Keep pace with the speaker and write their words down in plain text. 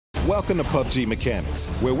Welcome to Pubg Mechanics,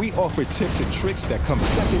 where we offer tips and tricks that come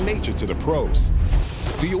second nature to the pros.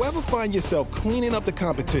 Do you ever find yourself cleaning up the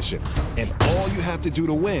competition, and all you have to do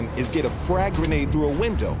to win is get a frag grenade through a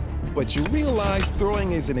window, but you realize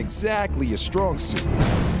throwing isn't exactly your strong suit?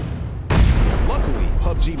 Luckily,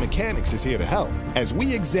 Pubg Mechanics is here to help as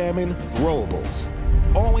we examine throwables.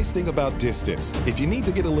 Always think about distance. If you need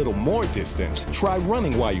to get a little more distance, try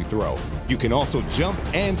running while you throw. You can also jump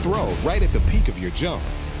and throw right at the peak of your jump.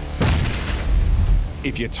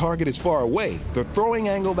 If your target is far away, the throwing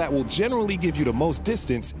angle that will generally give you the most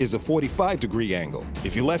distance is a 45-degree angle.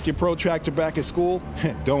 If you left your protractor back at school,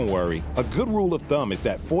 don't worry. A good rule of thumb is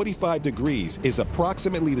that 45 degrees is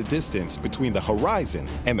approximately the distance between the horizon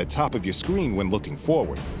and the top of your screen when looking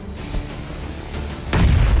forward.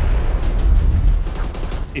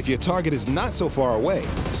 If your target is not so far away,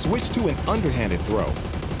 switch to an underhanded throw.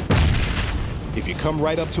 If you come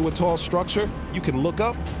right up to a tall structure, you can look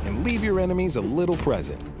up and leave your enemies a little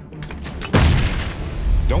present.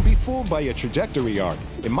 Don't be fooled by your trajectory arc.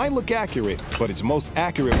 It might look accurate, but it's most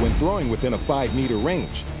accurate when throwing within a 5-meter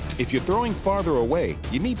range. If you're throwing farther away,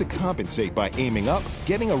 you need to compensate by aiming up,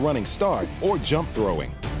 getting a running start, or jump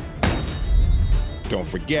throwing. Don't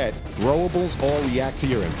forget, throwables all react to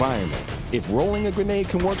your environment. If rolling a grenade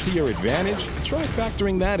can work to your advantage, try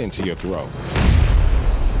factoring that into your throw.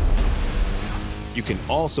 You can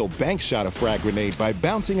also bank shot a frag grenade by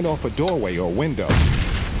bouncing it off a doorway or window.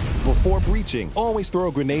 Before breaching, always throw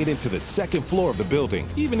a grenade into the second floor of the building.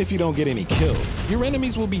 Even if you don't get any kills, your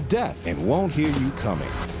enemies will be deaf and won't hear you coming.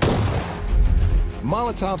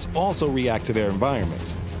 Molotovs also react to their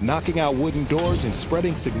environments, knocking out wooden doors and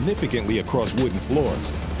spreading significantly across wooden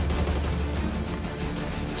floors.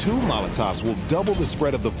 2 Molotovs will double the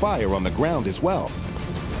spread of the fire on the ground as well.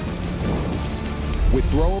 With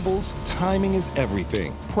throwables, timing is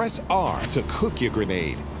everything. Press R to cook your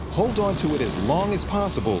grenade. Hold on to it as long as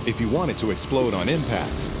possible if you want it to explode on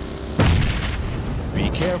impact. Be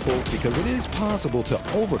careful because it is possible to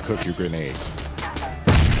overcook your grenades.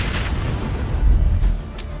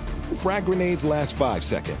 Frag grenades last 5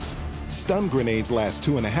 seconds. Stun grenades last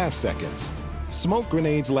 2.5 seconds. Smoke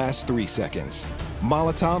grenades last 3 seconds.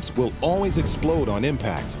 Molotovs will always explode on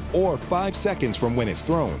impact, or 5 seconds from when it's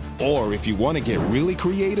thrown. Or if you want to get really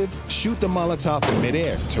creative, shoot the Molotov in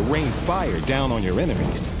midair to rain fire down on your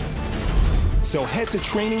enemies. So head to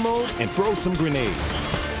training mode and throw some grenades.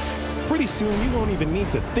 Pretty soon you won't even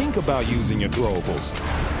need to think about using your throwables.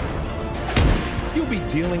 You'll be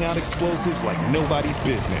dealing out explosives like nobody's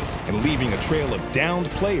business and leaving a trail of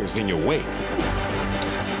downed players in your wake.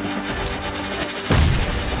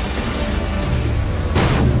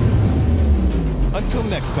 Until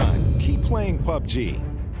next time, keep playing Pubg.